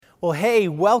Well, hey,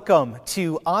 welcome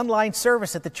to online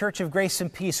service at the Church of Grace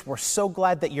and Peace. We're so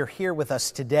glad that you're here with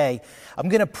us today. I'm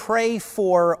going to pray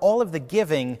for all of the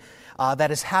giving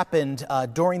that has happened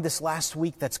during this last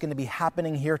week that's going to be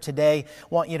happening here today. I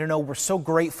want you to know we're so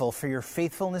grateful for your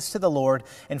faithfulness to the Lord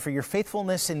and for your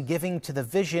faithfulness in giving to the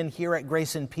vision here at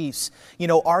Grace and Peace. You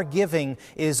know, our giving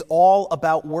is all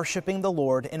about worshiping the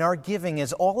Lord, and our giving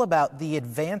is all about the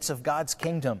advance of God's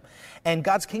kingdom. And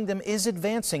God's kingdom is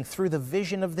advancing through the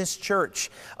vision of this church,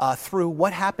 through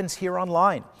what happens here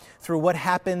online, through what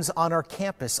happens on our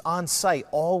campus, on site,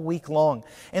 all week long,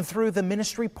 and through the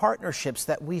ministry partnerships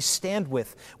that we stand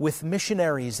with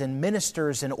missionaries and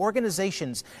ministers and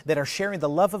organizations that are sharing the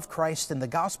love of Christ and the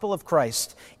gospel of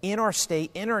Christ in our state,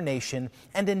 in our nation,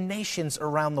 and in nations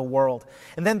around the world.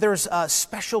 And then there's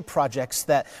special projects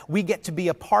that we get to be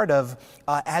a part of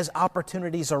as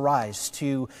opportunities arise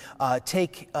to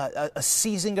take a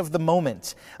seizing of the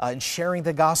moment and sharing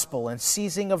the gospel, and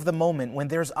seizing of the moment when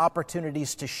there's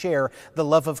opportunities to share the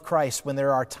love of Christ when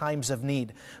there are times of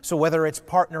need. So whether it's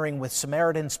partnering with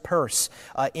Samaritan's Purse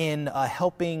in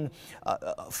helping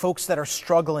folks that are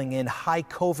struggling in high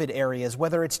COVID areas,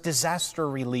 whether it's disaster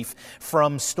relief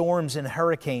from storms and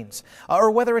hurricanes,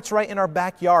 or whether it's right in our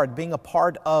backyard, being a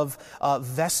part of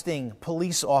vesting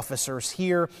police officers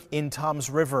here in Toms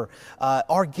River.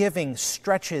 Our giving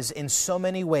stretches in so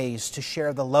many ways to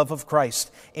share the love of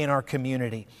Christ in our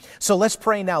community. So let's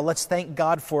pray now. Let's thank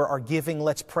God for our giving.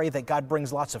 Let's pray that God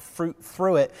brings lots of fruit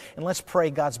through it, and let's pray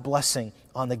God's blessing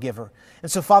on the giver. And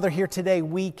so, Father, here today,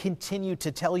 we continue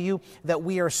to tell you that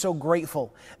we are so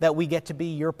grateful that we get to be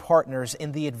your partners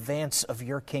in the advance of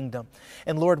your kingdom.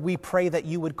 And Lord, we pray that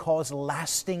you would cause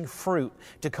lasting fruit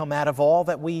to come out of all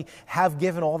that we have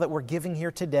given, all that we're giving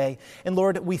here today. And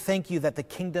Lord, we thank you that the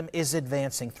kingdom is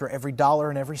advancing through every dollar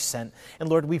and every cent. And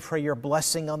Lord, we pray your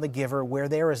blessing on the giver. Where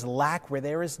there is lack, where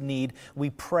there is need, we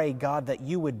pray, God, that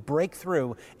you would break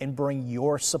through and bring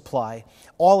your supply.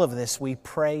 All of this we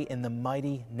pray in the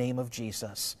mighty name of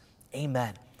Jesus.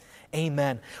 Amen.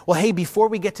 Amen. Well, hey, before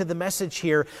we get to the message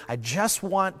here, I just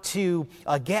want to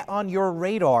get on your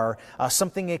radar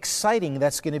something exciting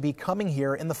that's going to be coming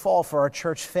here in the fall for our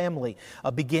church family.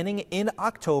 Beginning in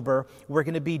October, we're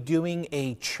going to be doing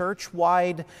a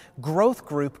church-wide growth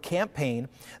group campaign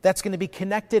that's going to be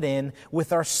connected in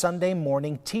with our Sunday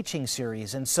morning teaching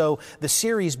series. And so the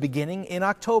series beginning in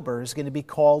October is going to be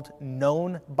called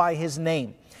Known by His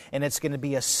Name. And it's going to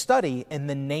be a study in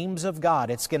the names of God.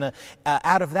 It's going to,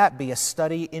 out of that, be a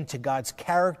study into God's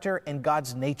character and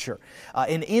God's nature.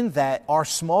 And in that, our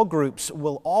small groups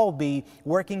will all be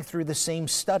working through the same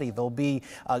study. There'll be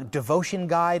a devotion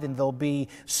guide, and there'll be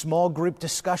small group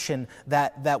discussion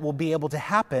that will be able to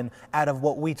happen out of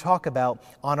what we talk about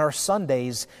on our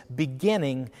Sundays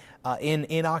beginning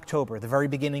in October, the very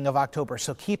beginning of October.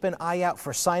 So keep an eye out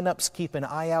for signups, keep an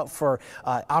eye out for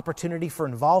opportunity for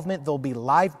involvement. There'll be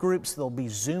live groups, there'll be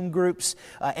Zoom groups,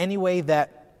 any way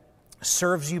that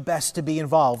serves you best to be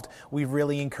involved. We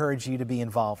really encourage you to be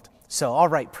involved. So, all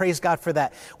right, praise God for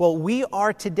that. Well, we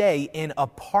are today in a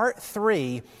part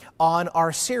 3 on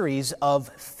our series of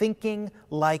Thinking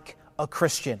Like a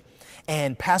Christian.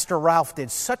 And Pastor Ralph did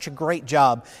such a great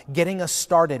job getting us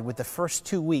started with the first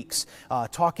 2 weeks,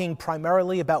 talking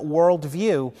primarily about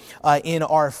worldview in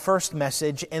our first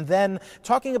message, and then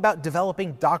talking about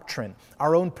developing doctrine,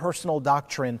 our own personal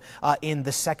doctrine, in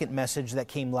the second message that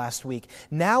came last week.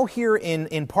 Now here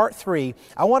in part 3,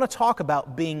 I want to talk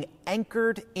about being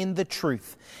anchored in the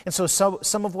truth. And so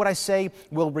some of what I say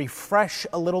will refresh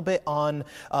a little bit on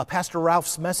Pastor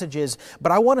Ralph's messages,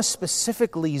 but I want to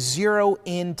specifically zero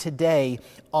in today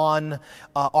on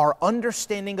our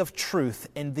understanding of truth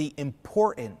and the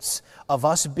importance of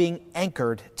us being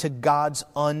anchored to God's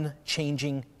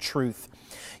unchanging truth.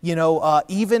 You know,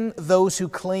 even those who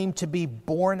claim to be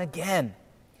born again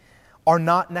are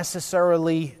not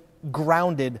necessarily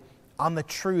grounded on the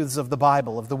truths of the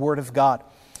Bible, of the Word of God.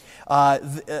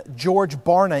 George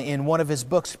Barna, in one of his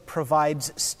books,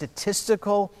 provides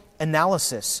statistical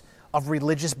analysis of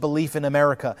religious belief in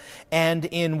America. And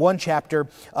in one chapter,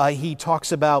 he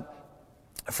talks about,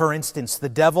 for instance, the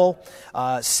devil,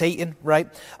 Satan, right?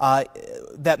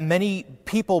 That many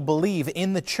people believe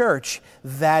in the church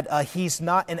that he's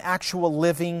not an actual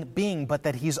living being, but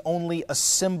that he's only a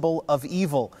symbol of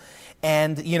evil.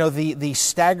 And, the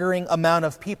staggering amount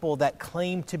of people that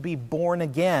claim to be born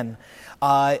again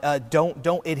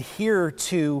don't adhere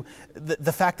to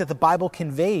the fact that the Bible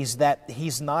conveys that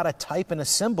he's not a type and a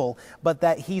symbol, but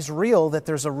that he's real, that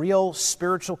there's a real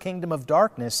spiritual kingdom of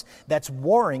darkness that's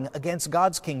warring against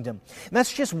God's kingdom. And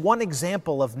that's just one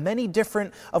example of many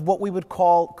different of what we would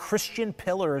call Christian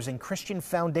pillars and Christian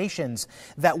foundations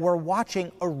that we're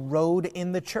watching erode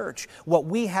in the church. What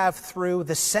we have through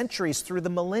the centuries, through the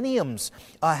millenniums,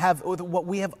 what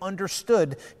we have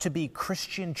understood to be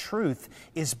Christian truth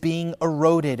is being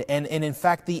eroded. And in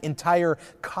fact, the entire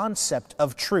concept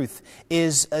of truth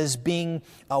is being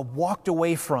walked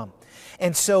away from.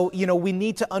 And so, we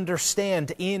need to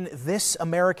understand in this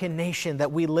American nation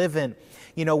that we live in,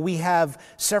 we have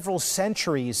several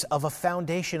centuries of a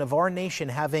foundation of our nation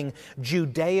having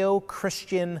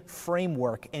Judeo-Christian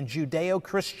framework and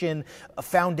Judeo-Christian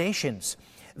foundations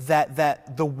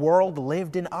that the world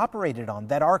lived and operated on,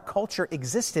 that our culture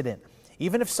existed in.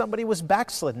 Even if somebody was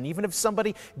backslidden, even if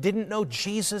somebody didn't know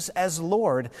Jesus as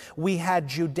Lord, we had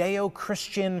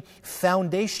Judeo-Christian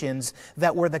foundations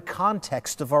that were the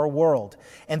context of our world.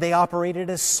 And they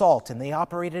operated as salt, and they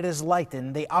operated as light,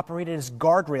 and they operated as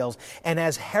guardrails, and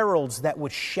as heralds that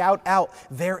would shout out,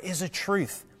 there is a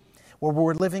truth. Where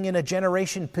we're living in a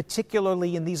generation,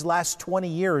 particularly in these last 20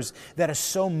 years, that has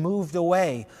so moved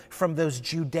away from those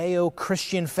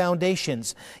Judeo-Christian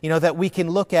foundations, that we can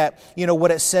look at,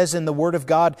 what it says in the Word of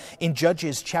God in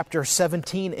Judges chapter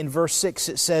 17 in verse 6.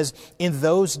 It says, in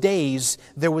those days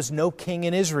there was no king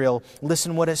in Israel.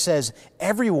 Listen what it says.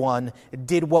 Everyone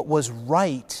did what was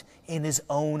right in his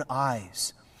own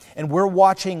eyes. And we're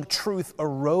watching truth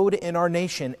erode in our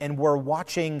nation, and we're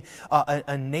watching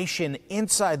a nation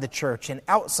inside the church and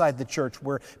outside the church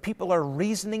where people are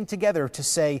reasoning together to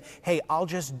say, hey, I'll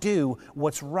just do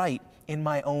what's right in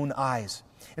my own eyes.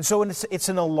 And so it's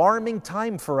an alarming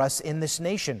time for us in this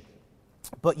nation.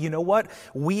 But you know what?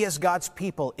 We as God's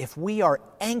people, if we are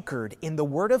anchored in the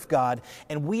Word of God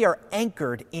and we are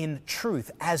anchored in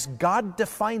truth as God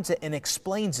defines it and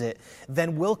explains it,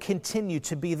 then we'll continue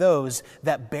to be those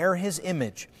that bear His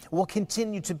image. We'll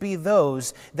continue to be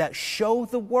those that show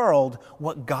the world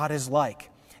what God is like.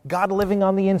 God living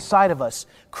on the inside of us,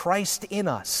 Christ in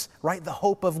us, right? The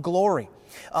hope of glory.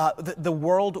 The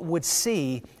world would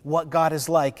see what God is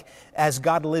like as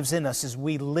God lives in us, as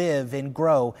we live and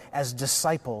grow as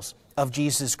disciples of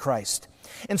Jesus Christ.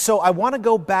 And so I want to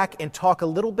go back and talk a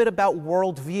little bit about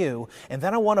worldview, and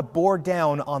then I want to bore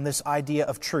down on this idea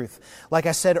of truth. Like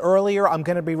I said earlier, I'm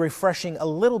going to be refreshing a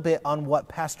little bit on what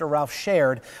Pastor Ralph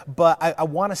shared, but I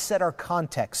want to set our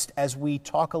context as we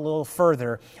talk a little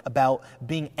further about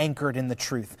being anchored in the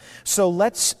truth. So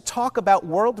let's talk about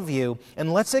worldview,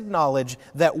 and let's acknowledge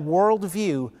that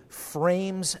worldview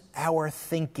frames our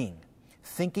thinking.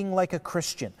 Thinking like a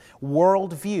Christian.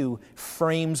 Worldview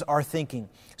frames our thinking.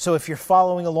 So if you're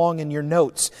following along in your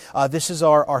notes, this is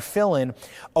our fill-in.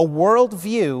 A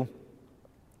worldview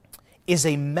is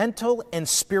a mental and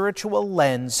spiritual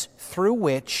lens through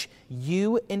which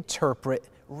you interpret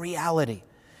reality.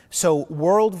 So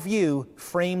worldview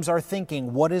frames our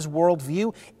thinking. What is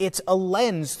worldview? It's a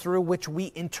lens through which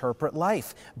we interpret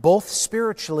life, both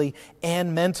spiritually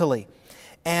and mentally.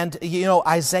 And,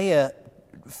 Isaiah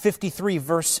 53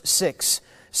 verse 6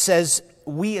 says,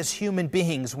 we as human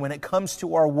beings, when it comes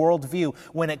to our worldview,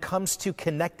 when it comes to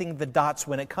connecting the dots,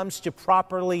 when it comes to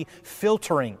properly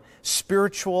filtering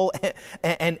spiritual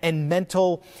and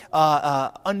mental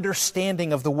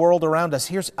understanding of the world around us.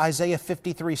 Here's Isaiah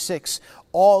 53 6.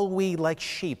 All we like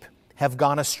sheep have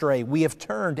gone astray. We have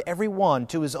turned every one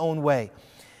to his own way.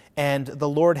 And the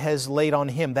Lord has laid on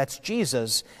him, that's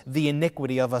Jesus, the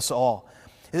iniquity of us all.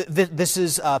 This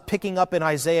is picking up in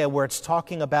Isaiah where it's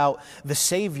talking about the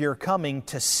Savior coming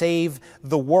to save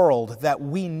the world, that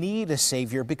we need a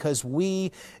Savior because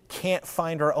we can't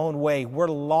find our own way. We're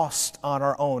lost on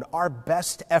our own. Our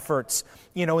best efforts,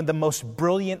 in the most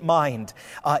brilliant mind,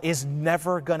 is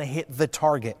never going to hit the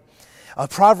target.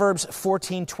 Proverbs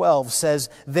 14:12 says,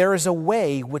 there is a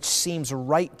way which seems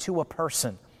right to a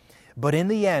person, but in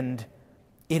the end,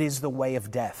 it is the way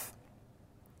of death.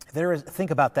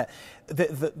 Think about that.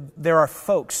 There are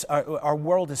folks, our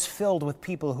world is filled with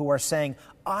people who are saying,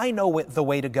 I know the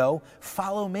way to go,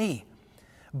 follow me.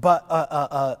 But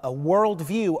a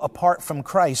worldview apart from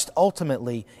Christ,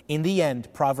 ultimately, in the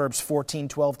end, Proverbs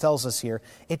 14:12 tells us here,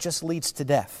 it just leads to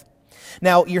death.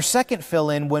 Now, your second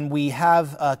fill-in when we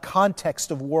have a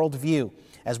context of worldview,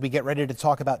 as we get ready to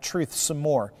talk about truth some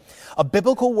more. A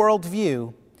biblical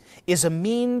worldview is a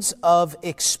means of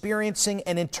experiencing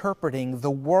and interpreting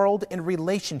the world in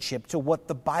relationship to what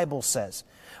the Bible says.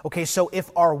 Okay, so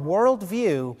if our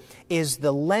worldview is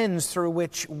the lens through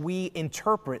which we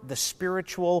interpret the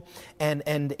spiritual and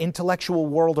intellectual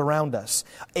world around us,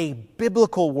 a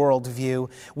biblical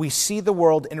worldview, we see the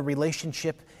world in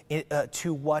relationship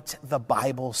to what the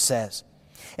Bible says.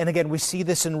 And again, we see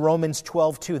this in Romans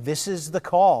 12:2. This is the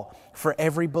call for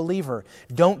every believer.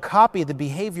 Don't copy the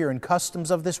behavior and customs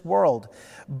of this world,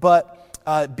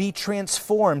 but be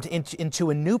transformed into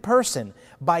a new person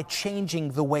by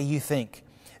changing the way you think.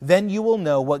 Then you will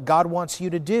know what God wants you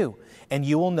to do, and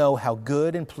you will know how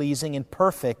good and pleasing and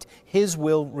perfect His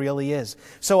will really is.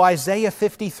 So Isaiah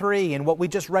 53 and what we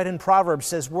just read in Proverbs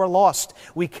says we're lost.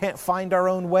 We can't find our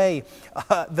own way.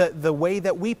 The way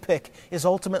that we pick is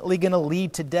ultimately going to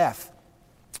lead to death.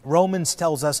 Romans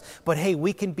tells us, but hey,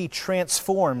 we can be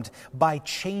transformed by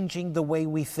changing the way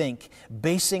we think,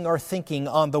 basing our thinking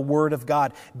on the Word of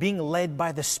God, being led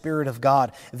by the Spirit of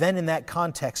God. Then in that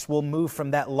context, we'll move from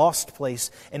that lost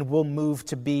place and we'll move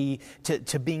to being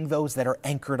those that are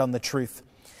anchored on the truth.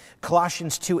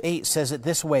 Colossians 2:8 says it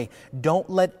this way, don't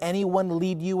let anyone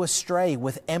lead you astray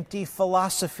with empty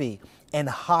philosophy and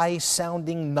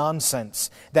high-sounding nonsense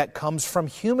that comes from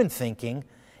human thinking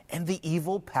and the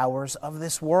evil powers of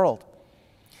this world.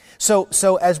 So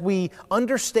as we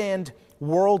understand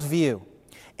worldview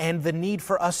and the need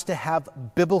for us to have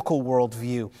biblical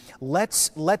worldview,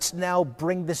 let's now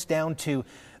bring this down to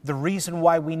the reason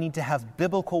why we need to have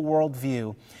biblical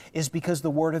worldview is because the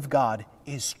Word of God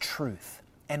is truth,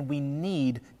 and we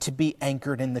need to be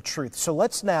anchored in the truth. So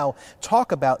let's now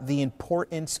talk about the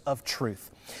importance of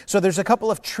truth. So there's a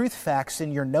couple of truth facts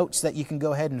in your notes that you can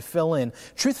go ahead and fill in.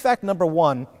 Truth fact number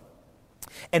 1,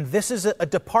 and this is a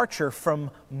departure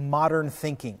from modern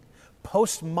thinking.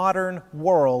 Postmodern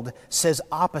world says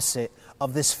opposite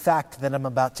of this fact that I'm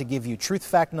about to give you. Truth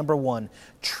fact number 1,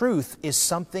 truth is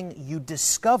something you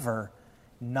discover,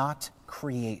 not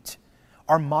create.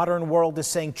 Our modern world is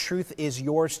saying truth is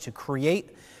yours to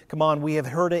create. Come on, we have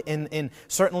heard it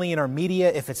certainly in our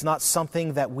media, if it's not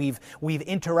something that we've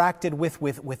interacted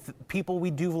with people we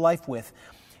do life with.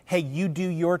 Hey, you do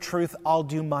your truth, I'll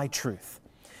do my truth.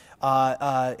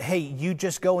 Hey, you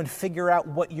just go and figure out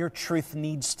what your truth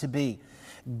needs to be.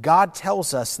 God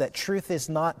tells us that truth is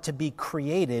not to be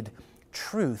created,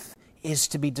 truth is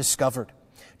to be discovered.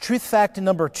 Truth fact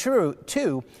number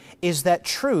 2 is that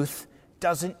truth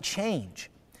doesn't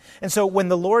change. And so when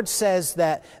the Lord says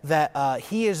that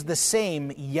He is the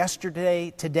same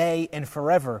yesterday, today, and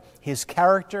forever, His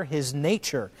character, His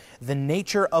nature, the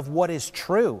nature of what is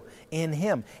true in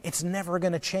Him, it's never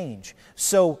going to change.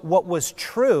 So what was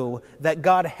true that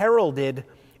God heralded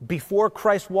before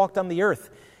Christ walked on the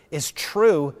earth is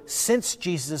true since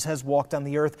Jesus has walked on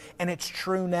the earth, and it's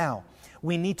true now.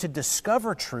 We need to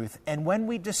discover truth, and when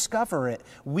we discover it,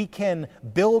 we can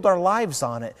build our lives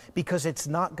on it because it's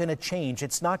not going to change.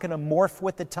 It's not going to morph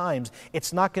with the times.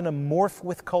 It's not going to morph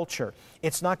with culture.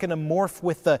 It's not going to morph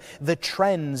with the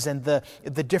trends and the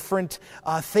different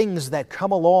things that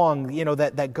come along,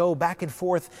 that go back and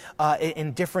forth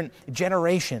in different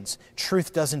generations.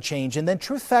 Truth doesn't change. And then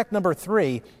truth fact number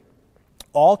 3,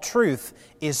 all truth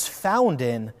is found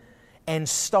in and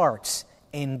starts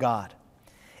in God.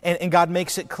 And God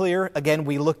makes it clear, again,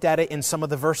 we looked at it in some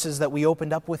of the verses that we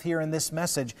opened up with here in this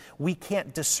message. We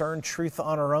can't discern truth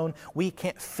on our own. We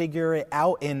can't figure it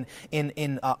out in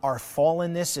our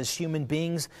fallenness as human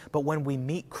beings. But when we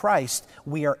meet Christ,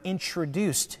 we are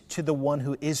introduced to the one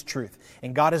who is truth.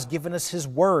 And God has given us His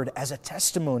Word as a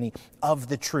testimony of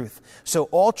the truth. So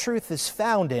all truth is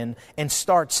found in and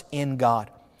starts in God.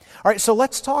 All right, so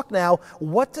let's talk now.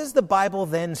 What does the Bible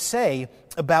then say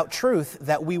about truth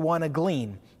that we want to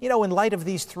glean? In light of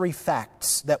these 3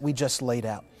 facts that we just laid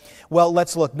out. Well,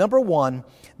 let's look. Number 1,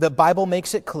 the Bible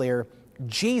makes it clear,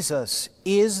 Jesus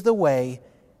is the way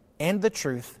and the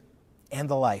truth and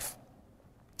the life.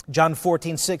 John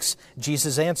 14:6,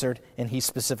 Jesus answered, and He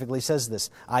specifically says this,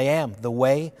 I am the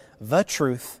way, the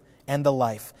truth, and the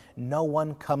life. No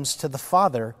one comes to the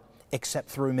Father except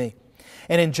through me.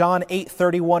 And in John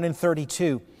 8:31 and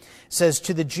 32, says,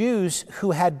 to the Jews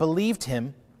who had believed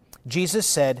Him, Jesus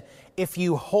said, if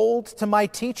you hold to my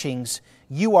teachings,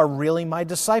 you are really my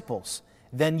disciples.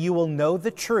 Then you will know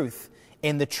the truth,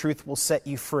 and the truth will set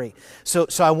you free. So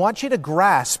I want you to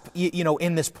grasp,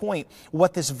 in this point,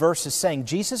 what this verse is saying.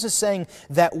 Jesus is saying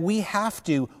that we have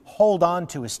to hold on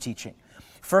to His teaching.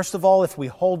 First of all, if we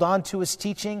hold on to his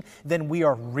teaching, then we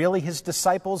are really his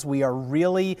disciples. We are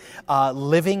really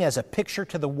living as a picture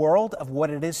to the world of what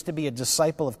it is to be a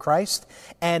disciple of Christ.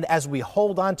 And as we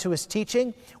hold on to his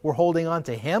teaching, we're holding on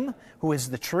to him, who is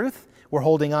the truth. We're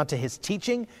holding on to his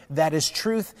teaching, that is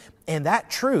truth, and that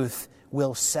truth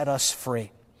will set us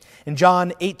free. In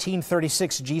John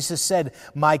 18:36, Jesus said,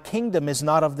 "My kingdom is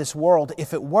not of this world.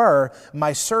 If it were,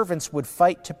 my servants would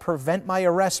fight to prevent my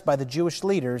arrest by the Jewish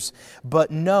leaders.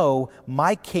 But no,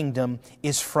 my kingdom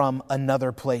is from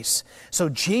another place." So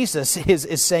Jesus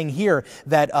is saying here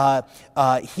that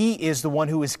he is the one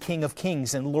who is King of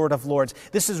kings and Lord of lords.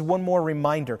 This is one more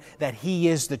reminder that he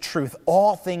is the truth.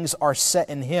 All things are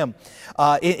set in him.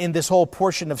 In this whole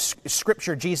portion of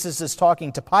Scripture, Jesus is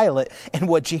talking to Pilate, and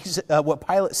what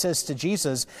Pilate says to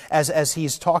Jesus as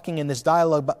he's talking in this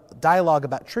dialogue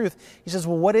about truth, he says,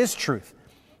 well, what is truth?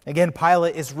 Again,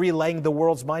 Pilate is relaying the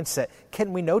world's mindset.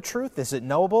 Can we know truth? Is it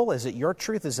knowable? Is it your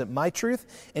truth? Is it my truth?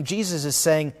 And Jesus is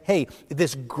saying, hey,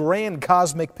 this grand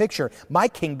cosmic picture, my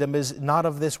kingdom is not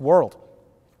of this world.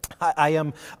 I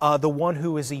am the one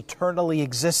who is eternally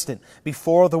existent.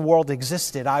 Before the world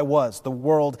existed, I was. The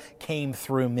world came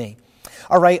through me.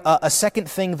 All right, a second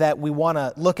thing that we want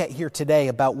to look at here today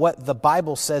about what the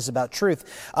Bible says about truth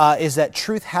is that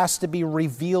truth has to be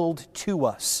revealed to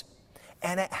us.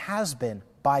 And it has been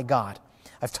by God.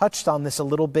 I've touched on this a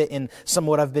little bit in some of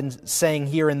what I've been saying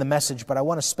here in the message, but I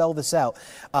want to spell this out.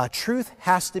 Truth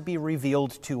has to be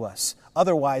revealed to us.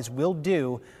 Otherwise, we'll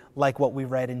do like what we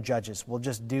read in Judges. We'll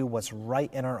just do what's right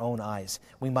in our own eyes.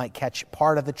 We might catch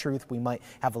part of the truth. We might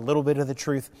have a little bit of the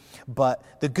truth. But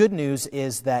the good news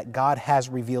is that God has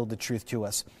revealed the truth to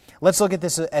us. Let's look at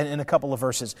this in a couple of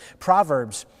verses.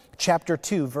 Proverbs chapter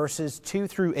 2, verses 2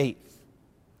 through 8.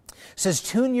 It says,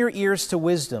 "Tune your ears to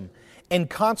wisdom and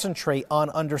concentrate on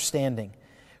understanding.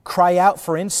 Cry out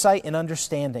for insight and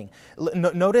understanding."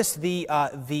 Notice the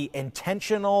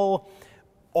intentional,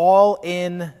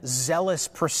 all-in, zealous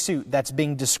pursuit that's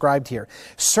being described here.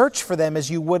 "Search for them as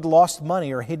you would lost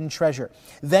money or hidden treasure.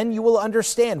 Then you will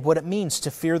understand what it means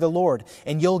to fear the Lord,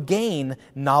 and you'll gain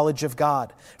knowledge of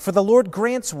God. For the Lord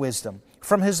grants wisdom.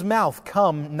 From his mouth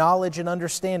come knowledge and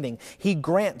understanding. He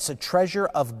grants a treasure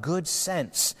of good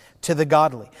sense to the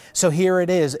godly." So here it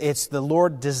is. It's the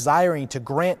Lord desiring to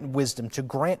grant wisdom, to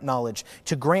grant knowledge,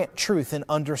 to grant truth and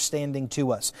understanding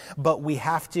to us. But we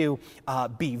have to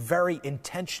be very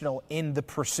intentional in the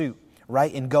pursuit,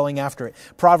 right, in going after it.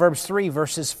 Proverbs 3,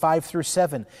 verses 5 through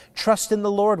 7. "Trust in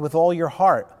the Lord with all your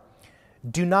heart.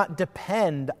 Do not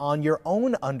depend on your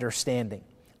own understanding."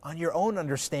 On your own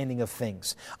understanding of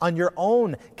things, on your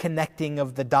own connecting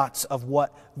of the dots of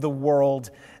what the world,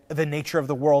 the nature of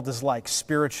the world is like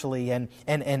spiritually and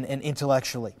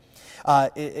intellectually.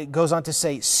 It goes on to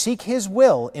say, "Seek his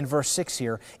will," in verse 6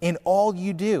 here, "in all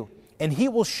you do, and he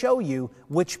will show you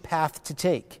which path to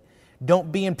take.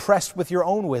 Don't be impressed with your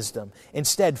own wisdom.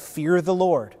 Instead, fear the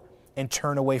Lord and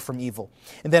turn away from evil."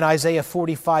 And then Isaiah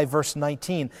 45, verse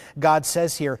 19, God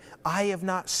says here, "I have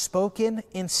not spoken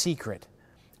in secret.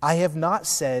 I have not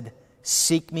said,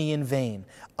 seek me in vain.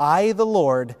 I, the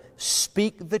Lord,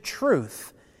 speak the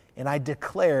truth, and I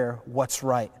declare what's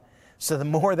right." So the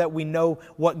more that we know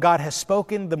what God has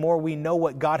spoken, the more we know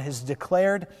what God has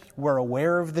declared, we're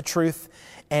aware of the truth,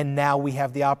 and now we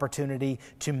have the opportunity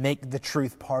to make the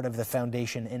truth part of the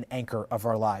foundation and anchor of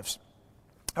our lives.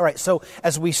 All right, so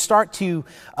as we start to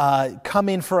come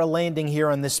in for a landing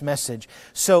here on this message,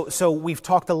 so we've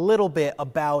talked a little bit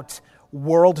about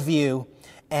worldview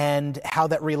and how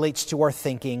that relates to our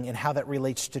thinking and how that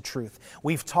relates to truth.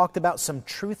 We've talked about some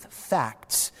truth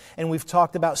facts, and we've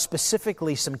talked about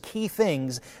specifically some key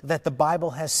things that the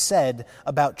Bible has said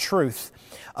about truth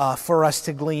for us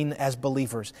to glean as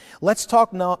believers. Let's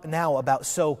talk now about,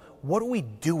 so what do we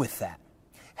do with that?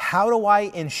 How do I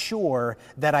ensure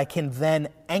that I can then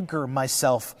anchor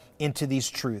myself into these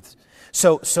truths?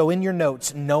 So in your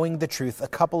notes, knowing the truth, a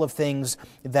couple of things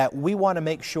that we want to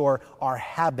make sure are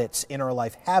habits in our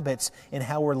life, habits in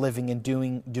how we're living and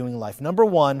doing life. Number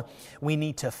one, we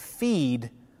need to feed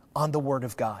on the Word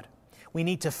of God. We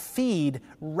need to feed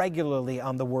regularly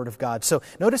on the Word of God. So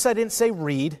notice I didn't say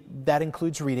read, that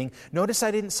includes reading. Notice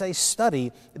I didn't say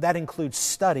study, that includes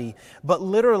study. But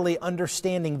literally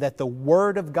understanding that the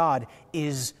Word of God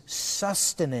is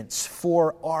sustenance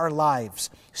for our lives,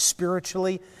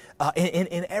 spiritually,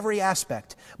 in every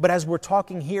aspect. But as we're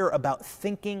talking here about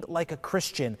thinking like a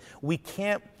Christian, we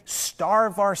can't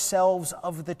starve ourselves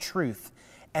of the truth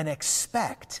and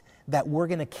expect that we're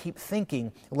going to keep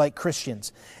thinking like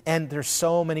Christians. And there's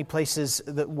so many places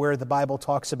where the Bible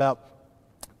talks about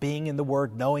being in the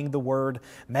Word, knowing the Word,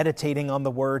 meditating on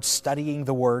the Word, studying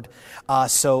the Word.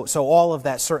 So all of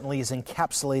that certainly is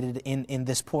encapsulated in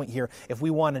this point here. If we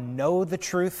want to know the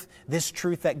truth, this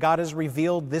truth that God has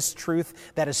revealed, this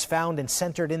truth that is found and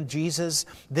centered in Jesus,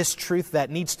 this truth that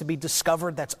needs to be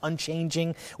discovered, that's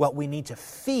unchanging, well, we need to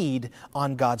feed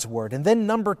on God's Word. And then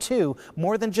number two,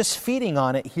 more than just feeding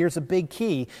on it, here's a big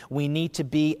key. We need to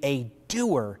be a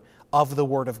doer of the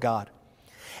Word of God.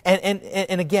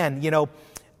 And again,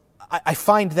 I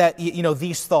find that,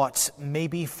 these thoughts,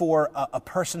 maybe for a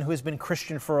person who has been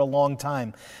Christian for a long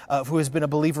time, who has been a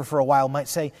believer for a while, might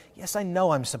say, yes, I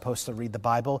know I'm supposed to read the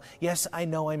Bible. Yes, I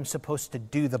know I'm supposed to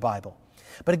do the Bible.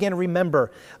 But again,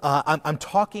 remember, I'm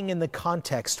talking in the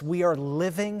context. We are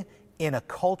living in a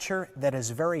culture that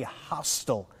is very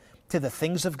hostile to the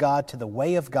things of God, to the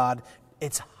way of God.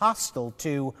 It's hostile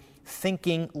to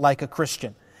thinking like a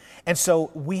Christian. And so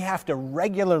we have to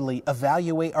regularly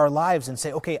evaluate our lives and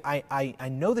say, okay, I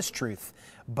know this truth,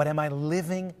 but am I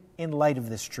living in light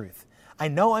of this truth? I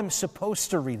know I'm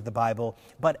supposed to read the Bible,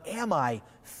 but am I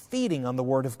feeding on the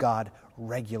Word of God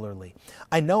regularly?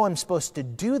 I know I'm supposed to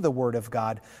do the Word of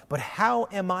God, but how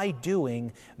am I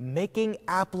doing making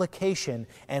application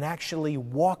and actually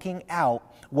walking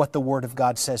out what the Word of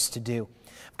God says to do?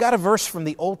 I've got a verse from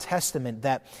the Old Testament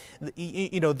that,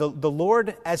 the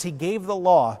Lord, as He gave the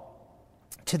law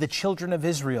to the children of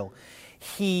Israel,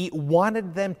 He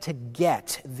wanted them to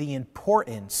get the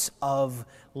importance of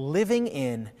living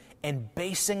in and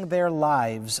basing their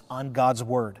lives on God's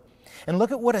Word. And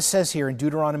look at what it says here in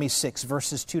Deuteronomy 6,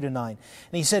 verses 2 to 9.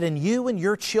 And He said, "And you and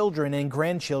your children and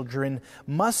grandchildren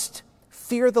must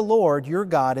fear the Lord your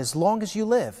God as long as you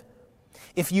live.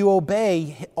 If you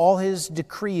obey all His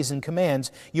decrees and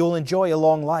commands, you will enjoy a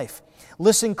long life.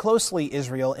 Listen closely,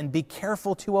 Israel, and be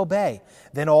careful to obey.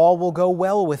 Then all will go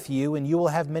well with you, and you will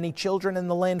have many children in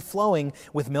the land flowing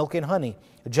with milk and honey,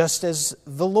 just as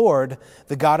the Lord,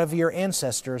 the God of your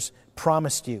ancestors,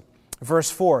 promised you."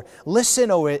 Verse 4, "Listen,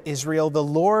 O Israel, the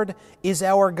Lord is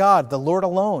our God, the Lord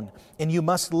alone. And you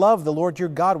must love the Lord your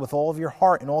God with all of your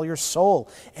heart and all your soul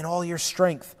and all your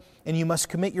strength. And you must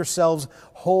commit yourselves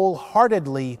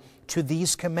wholeheartedly to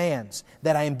these commands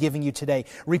that I am giving you today.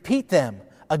 Repeat them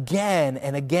again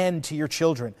and again to your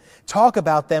children. Talk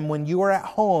about them when you are at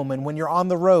home and when you're on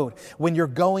the road, when you're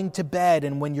going to bed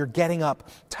and when you're getting up.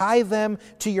 Tie them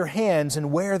to your hands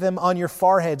and wear them on your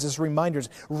foreheads as reminders.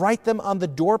 Write them on the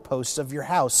doorposts of your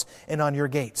house and on your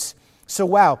gates." So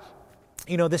wow,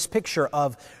 this picture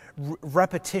of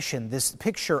repetition, this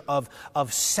picture of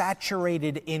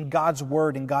saturated in God's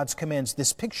Word and God's commands,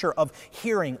 this picture of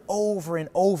hearing over and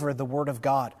over the Word of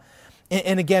God.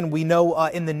 And again, we know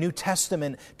in the New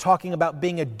Testament, talking about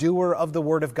being a doer of the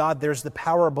Word of God, there's the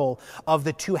parable of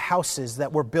the two houses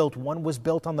that were built. One was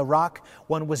built on the rock,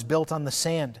 one was built on the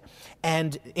sand.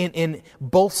 And in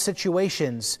both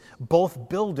situations, both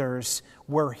builders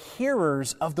were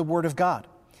hearers of the Word of God.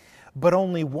 But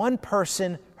only one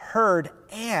person heard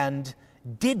and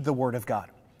did the Word of God.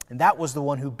 And that was the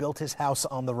one who built his house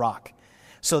on the rock.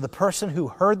 So the person who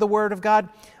heard the Word of God,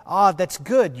 that's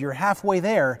good, you're halfway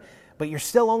there. But you're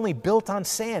still only built on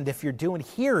sand if you're doing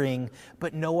hearing,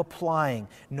 but no applying,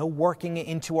 no working it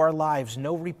into our lives,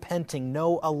 no repenting,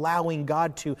 no allowing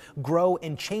God to grow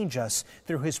and change us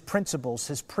through His principles,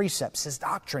 His precepts, His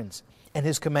doctrines, and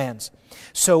His commands.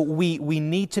 So we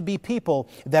need to be people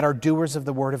that are doers of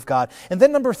the Word of God. And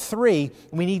then number 3,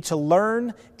 we need to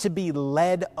learn to be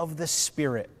led of the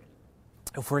Spirit.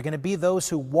 If we're going to be those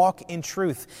who walk in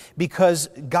truth, because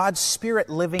God's Spirit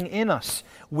living in us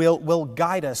will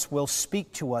guide us, will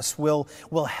speak to us, will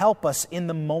help us in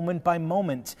the moment by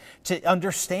moment to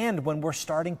understand when we're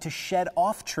starting to shed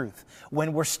off truth,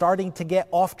 when we're starting to get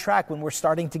off track, when we're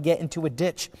starting to get into a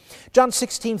ditch. John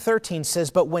 16:13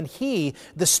 says, "But when He,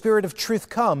 the Spirit of truth,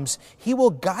 comes, He will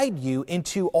guide you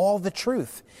into all the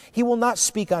truth. He will not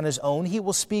speak on His own. He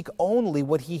will speak only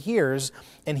what He hears,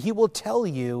 and He will tell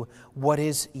you what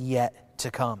is yet to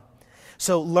come."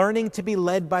 So learning to be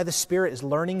led by the Spirit is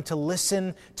learning to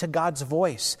listen to God's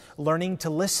voice, learning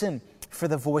to listen for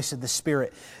the voice of the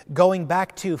Spirit. Going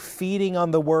back to feeding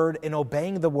on the Word and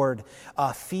obeying the Word,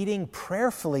 feeding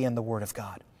prayerfully on the Word of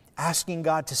God, asking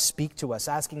God to speak to us,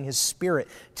 asking His Spirit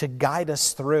to guide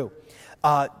us through.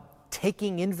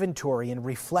 Taking inventory and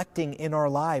reflecting in our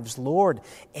lives. Lord,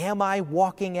 am I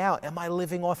walking out? Am I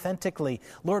living authentically?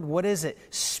 Lord, what is it?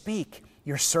 Speak.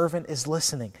 Your servant is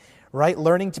listening. Right?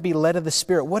 Learning to be led of the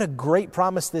Spirit. What a great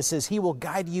promise this is. He will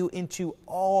guide you into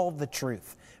all the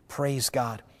truth. Praise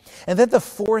God. And then the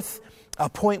fourth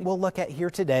point we'll look at here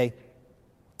today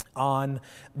on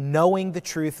knowing the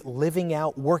truth, living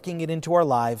out, working it into our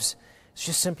lives, It's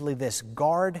just simply this: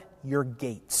 guard your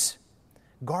gates.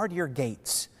 Guard your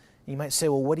gates. You might say,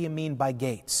 well, what do you mean by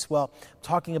gates? Well, I'm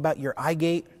talking about your eye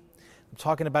gate. I'm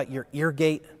talking about your ear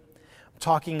gate. I'm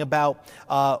talking about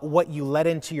what you let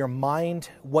into your mind,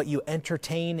 what you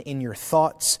entertain in your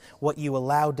thoughts, what you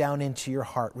allow down into your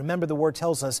heart. Remember, the Word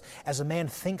tells us, as a man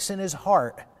thinks in his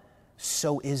heart,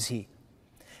 so is he.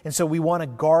 And so we want to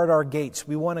guard our gates.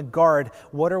 We want to guard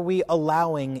what are we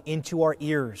allowing into our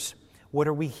ears? What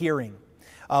are we hearing?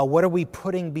 What are we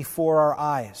putting before our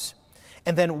eyes?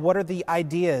 And then what are the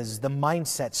ideas, the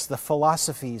mindsets, the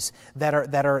philosophies that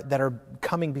are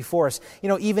coming before us?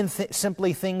 Even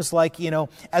simply things like,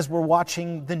 as we're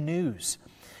watching the news.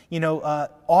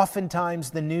 Oftentimes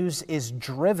the news is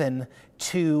driven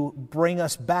to bring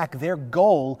us back. Their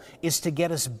goal is to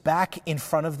get us back in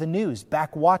front of the news,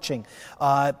 back watching.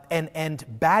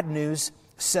 And bad news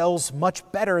sells much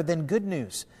better than good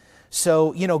news.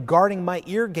 So, guarding my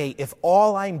ear gate, if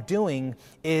all I'm doing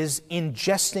is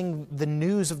ingesting the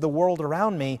news of the world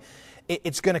around me,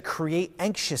 it's going to create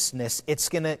anxiousness. It's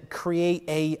going to create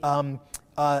a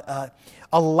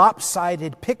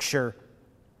lopsided picture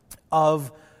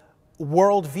of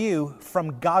worldview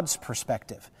from God's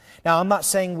perspective. Now, I'm not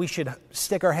saying we should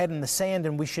stick our head in the sand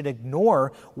and we should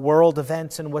ignore world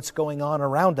events and what's going on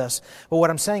around us. But what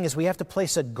I'm saying is we have to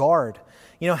place a guard.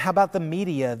 How about the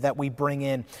media that we bring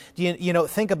in?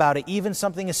 Think about it. Even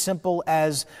something as simple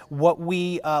as what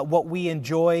we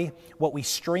enjoy, what we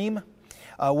stream,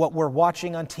 what we're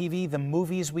watching on TV, the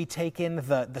movies we take in,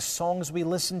 the songs we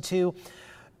listen to.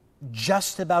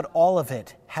 Just about all of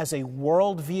it has a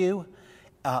worldview,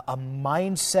 a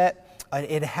mindset.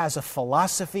 It has a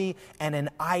philosophy and an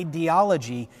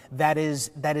ideology that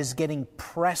is getting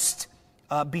pressed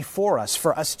before us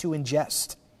for us to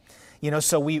ingest.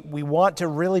 So we want to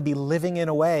really be living in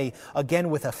a way, again,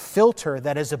 with a filter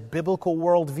that is a biblical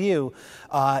worldview.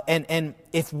 And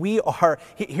if we are,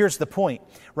 here's the point,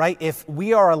 right? If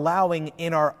we are allowing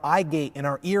in our eye gate, in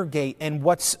our ear gate, and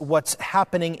what's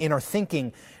happening in our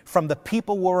thinking from the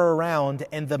people we're around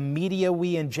and the media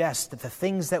we ingest, the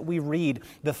things that we read,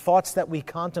 the thoughts that we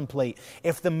contemplate,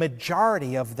 if the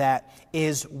majority of that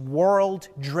is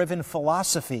world-driven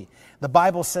philosophy, the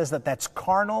Bible says that that's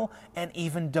carnal and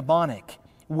even demonic.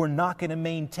 We're not going to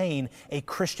maintain a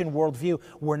Christian worldview.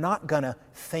 We're not going to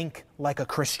think like a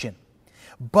Christian.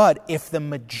 But if the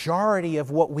majority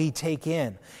of what we take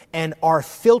in and our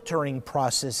filtering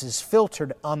process is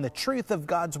filtered on the truth of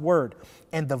God's Word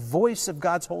and the voice of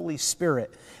God's Holy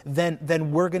Spirit,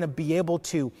 then we're going to be able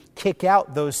to kick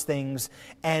out those things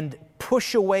and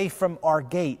push away from our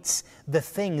gates the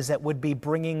things that would be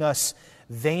bringing us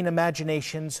vain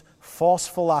imaginations, false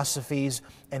philosophies,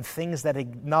 and things that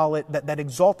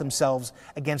exalt themselves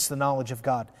against the knowledge of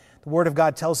God. The Word of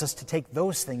God tells us to take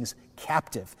those things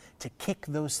captive, to kick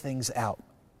those things out.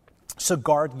 So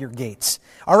guard your gates.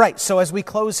 All right, so as we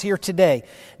close here today,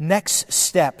 next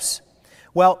steps.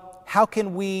 Well, how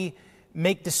can we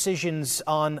make decisions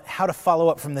on how to follow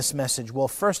up from this message? Well,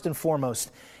 first and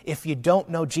foremost, if you don't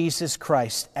know Jesus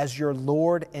Christ as your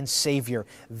Lord and Savior,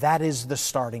 that is the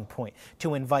starting point.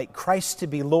 To invite Christ to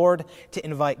be Lord, to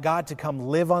invite God to come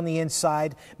live on the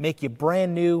inside, make you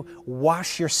brand new,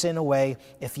 wash your sin away.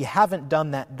 If you haven't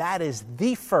done that, that is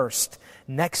the first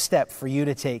next step for you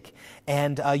to take.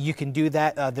 And you can do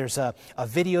that. There's a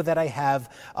video that I have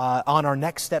on our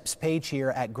Next Steps page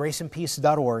here at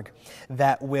graceandpeace.org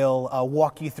that will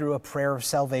walk you through a prayer of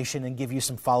salvation and give you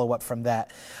some follow-up from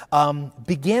that.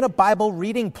 Begin a Bible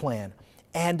reading plan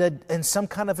and some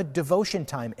kind of a devotion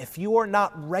time. If you are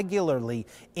not regularly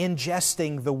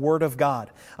ingesting the Word of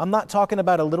God, I'm not talking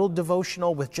about a little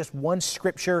devotional with just one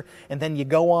scripture and then you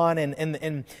go on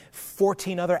and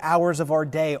 14 other hours of our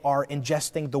day are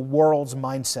ingesting the world's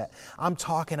mindset. I'm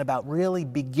talking about really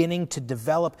beginning to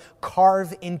develop,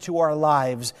 carve into our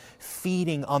lives,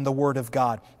 feeding on the Word of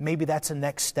God. Maybe that's a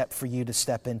next step for you to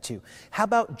step into. How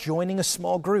about joining a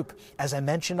small group? As I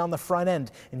mentioned on the front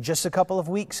end, in just a couple of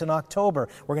weeks in October,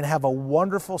 we're going to have a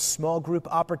wonderful small group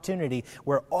opportunity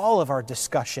where all of our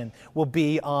discussion will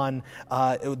be on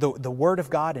the Word of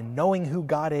God and knowing who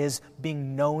God is,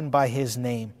 being known by His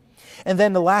name. And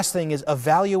then the last thing is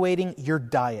evaluating your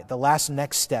diet, the last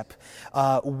next step.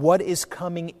 What is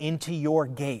coming into your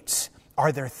gates?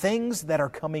 Are there things that are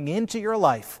coming into your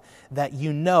life that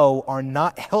you know are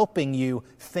not helping you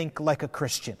think like a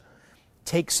Christian?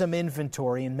 Take some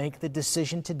inventory and make the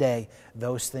decision today.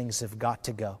 Those things have got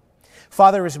to go.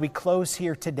 Father, as we close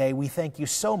here today, we thank you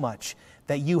so much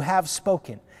that you have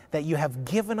spoken, that you have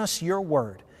given us your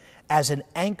word as an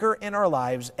anchor in our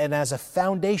lives and as a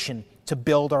foundation to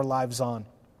build our lives on.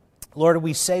 Lord,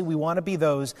 we say we want to be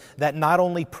those that not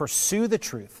only pursue the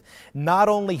truth, not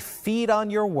only feed on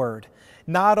your word,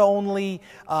 not only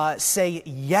say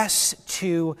yes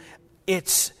to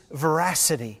its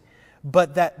veracity,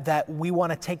 but that we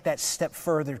want to take that step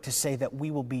further to say that we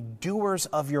will be doers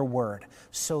of your word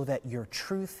so that your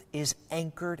truth is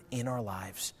anchored in our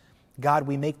lives. God,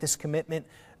 we make this commitment.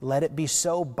 Let it be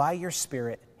so by your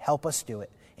Spirit. Help us do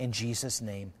it. In Jesus'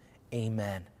 name,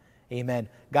 amen. Amen.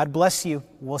 God bless you.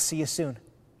 We'll see you soon.